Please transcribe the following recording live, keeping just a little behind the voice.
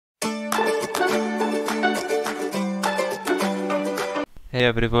Hey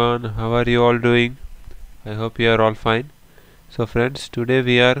everyone, how are you all doing? I hope you are all fine. So friends, today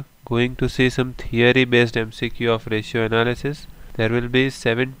we are going to see some theory based MCQ of ratio analysis. There will be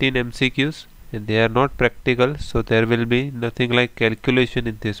 17 MCQs and they are not practical, so there will be nothing like calculation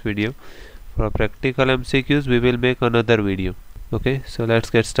in this video. For practical MCQs we will make another video. Okay, so let's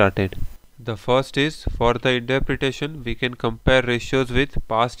get started. The first is, for the interpretation we can compare ratios with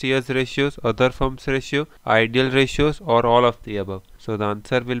past year's ratios, other firms ratio, ideal ratios, or all of the above. So the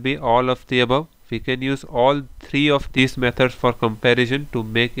answer will be all of the above. We can use all three of these methods for comparison to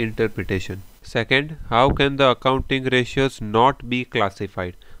make interpretation. Second, how can the accounting ratios not be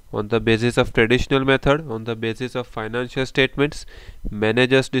classified? On the basis of traditional method, on the basis of financial statements,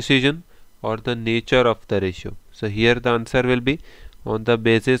 manager's decision, or the nature of the ratio. So here the answer will be on the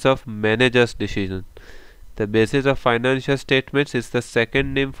basis of manager's decision. The basis of financial statements is the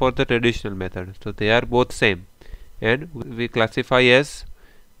second name for the traditional method, so they are both same, and we classify as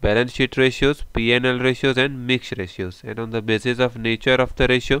balance sheet ratios, P&L ratios, and mixed ratios. And on the basis of nature of the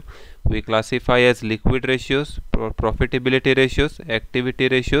ratio, we classify as liquid ratios, profitability ratios, activity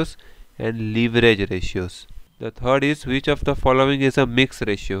ratios, and leverage ratios. The third is, which of the following is a mixed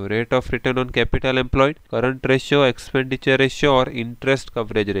ratio? Rate of return on capital employed, current ratio, expenditure ratio, or interest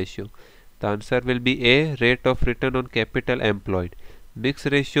coverage ratio? The answer will be A, rate of return on capital employed. Mixed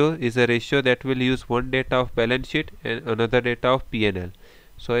ratio is a ratio that will use one data of balance sheet and another data of P&L.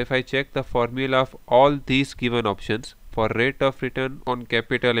 So if I check the formula of all these given options, for rate of return on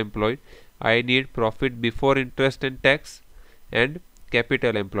capital employed, I need profit before interest and tax and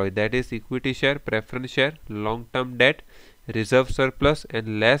capital employed, that is equity share, preference share, long-term debt, reserve surplus,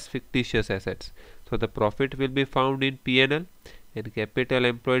 and less fictitious assets. So the profit will be found in P&L and capital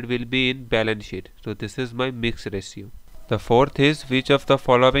employed will be in balance sheet. So this is my mixed ratio. The fourth is, which of the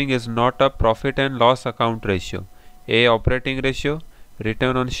following is not a profit and loss account ratio? A, operating ratio,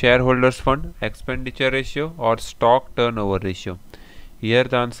 return on shareholders fund, expenditure ratio, or stock turnover ratio? Here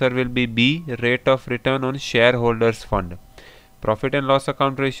the answer will be B, rate of return on shareholders fund. Profit and loss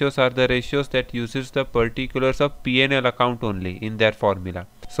account ratios are the ratios that uses the particulars of P&L account only in their formula.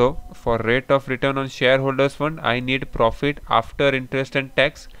 So for rate of return on shareholders fund, I need profit after interest and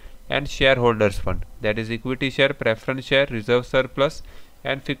tax and shareholders fund, that is equity share, preference share, reserve surplus,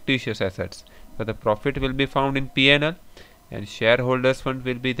 and fictitious assets. So the profit will be found in P&L and shareholders fund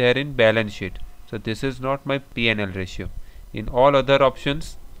will be there in balance sheet. So this is not my P&L ratio. In all other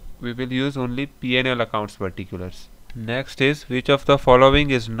options we will use only P&L accounts particulars. Next is, which of the following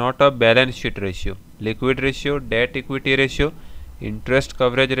is not a balance sheet ratio? Liquid ratio, debt equity ratio, interest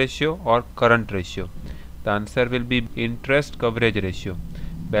coverage ratio, or current ratio? The answer will be interest coverage ratio.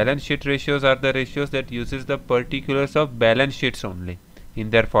 Balance sheet ratios are the ratios that uses the particulars of balance sheets only in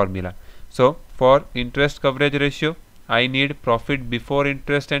their formula. So for interest coverage ratio, I need profit before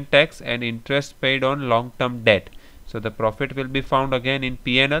interest and tax and interest paid on long-term debt. So the profit will be found again in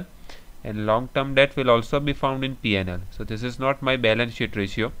P&L and long-term debt will also be found in P&L. So this is not my balance sheet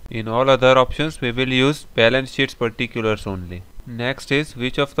ratio. In all other options we will use balance sheets particulars only. Next is,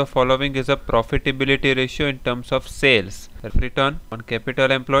 which of the following is a profitability ratio in terms of sales? Return on capital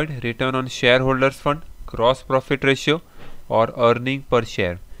employed, return on shareholders fund, gross profit ratio, or earning per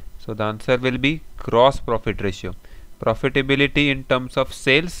share? So the answer will be gross profit ratio. Profitability in terms of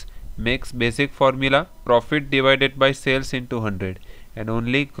sales makes basic formula profit divided by sales into 100, and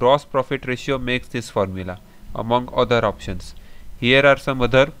only gross profit ratio makes this formula among other options. Here are some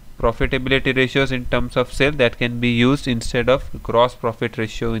other profitability ratios in terms of sale that can be used instead of gross profit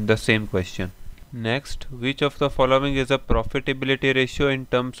ratio in the same question. Next, which of the following is a profitability ratio in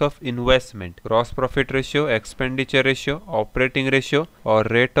terms of investment? Gross profit ratio, expenditure ratio, operating ratio, or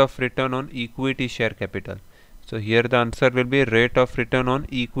rate of return on equity share capital? So here the answer will be rate of return on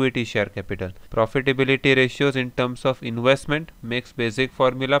equity share capital. Profitability ratios in terms of investment makes basic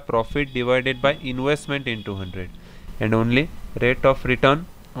formula profit divided by investment into 100, and only rate of return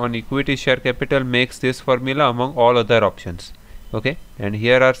on equity share capital makes this formula among all other options. Okay, and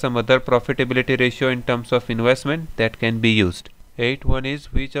here are some other profitability ratio in terms of investment that can be used. 8.1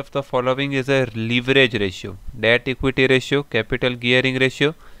 is, which of the following is a leverage ratio? Debt equity ratio, capital gearing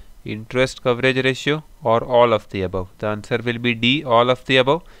ratio, interest coverage ratio, or all of the above? The answer will be D, all of the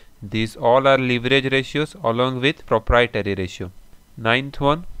above. These all are leverage ratios along with proprietary ratio. 9th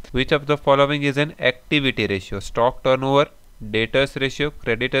one, which of the following is an activity ratio? Stock turnover, debtors ratio,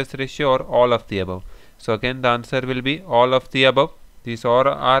 creditors ratio, or all of the above? So again the answer will be all of the above. These all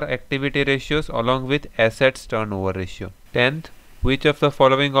are activity ratios along with assets turnover ratio. 10th, which of the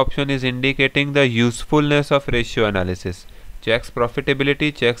following option is indicating the usefulness of ratio analysis? Checks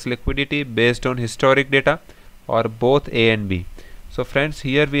profitability, checks liquidity based on historic data, or both A and B? So friends,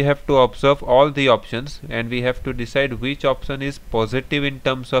 here we have to observe all the options and we have to decide which option is positive in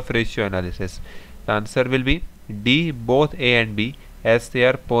terms of ratio analysis. The answer will be D, both A and B, as they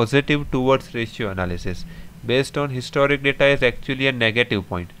are positive towards ratio analysis. Based on historic data is actually a negative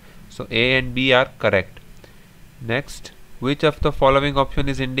point. So A and B are correct. Next, which of the following option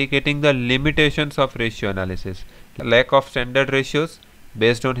is indicating the limitations of ratio analysis? Lack of standard ratios,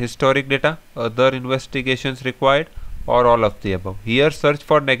 based on historic data, other investigations required, or all of the above. Here search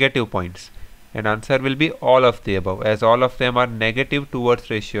for negative points and answer will be all of the above, as all of them are negative towards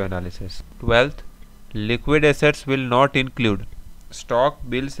ratio analysis. 12th, liquid assets will not include stock,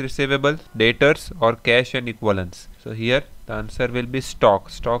 bills receivable, debtors, or cash and equivalents. So here the answer will be stock.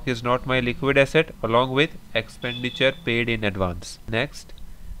 Stock is not my liquid asset along with expenditure paid in advance. Next,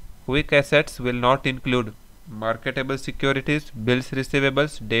 quick assets will not include marketable securities, bills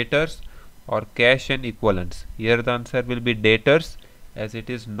receivables, debtors, or cash and equivalents. Here the answer will be debtors, as it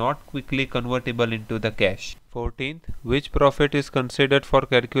is not quickly convertible into the cash. 14th, which profit is considered for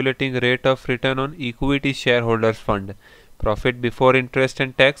calculating rate of return on equity shareholders fund? Profit before interest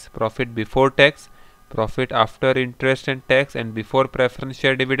and tax, profit before tax, profit after interest and tax and before preference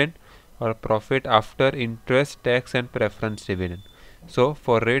share dividend, or profit after interest, tax and preference dividend. So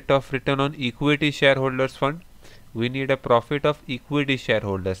for rate of return on equity shareholders fund, we need a profit of equity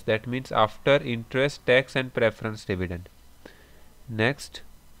shareholders, that means after interest, tax and preference dividend. Next,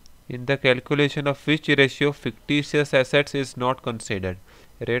 in the calculation of which ratio fictitious assets is not considered?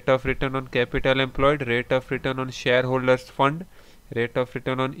 Rate of return on capital employed, rate of return on shareholders fund, rate of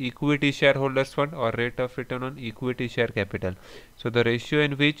return on equity shareholders fund, or rate of return on equity share capital. So the ratio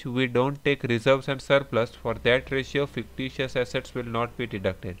in which we don't take reserves and surplus, for that ratio fictitious assets will not be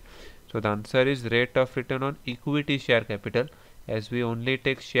deducted. So the answer is rate of return on equity share capital, as we only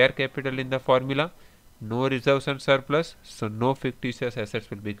take share capital in the formula, no reserves and surplus, so no fictitious assets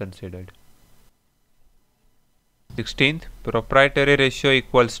will be considered. 16th, proprietary ratio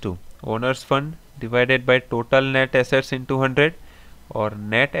equals to owner's fund divided by total net assets into 100, or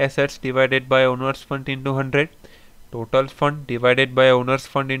net assets divided by owner's fund into 100, total fund divided by owner's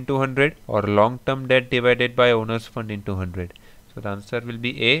fund into 100, or long-term debt divided by owner's fund into 100. So the answer will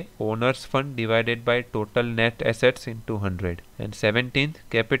be A, owner's fund divided by total net assets into 100. And 17th,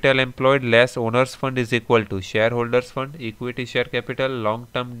 capital employed less owner's fund is equal to shareholders fund, equity share capital,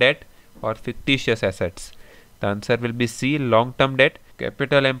 long-term debt, or fictitious assets. The answer will be C, long-term debt.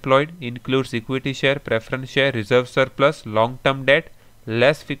 Capital employed includes equity share, preference share, reserve surplus, long-term debt,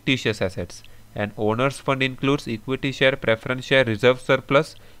 less fictitious assets. And owner's fund includes equity share, preference share, reserve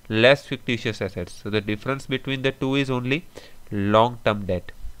surplus, less fictitious assets. So the difference between the two is only long-term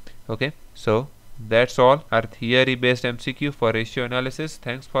debt. Okay, so that's all our theory based MCQ for ratio analysis.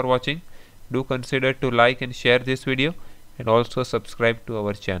 Thanks for watching. Do consider to like and share this video and also subscribe to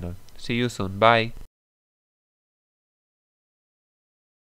our channel. See you soon. Bye.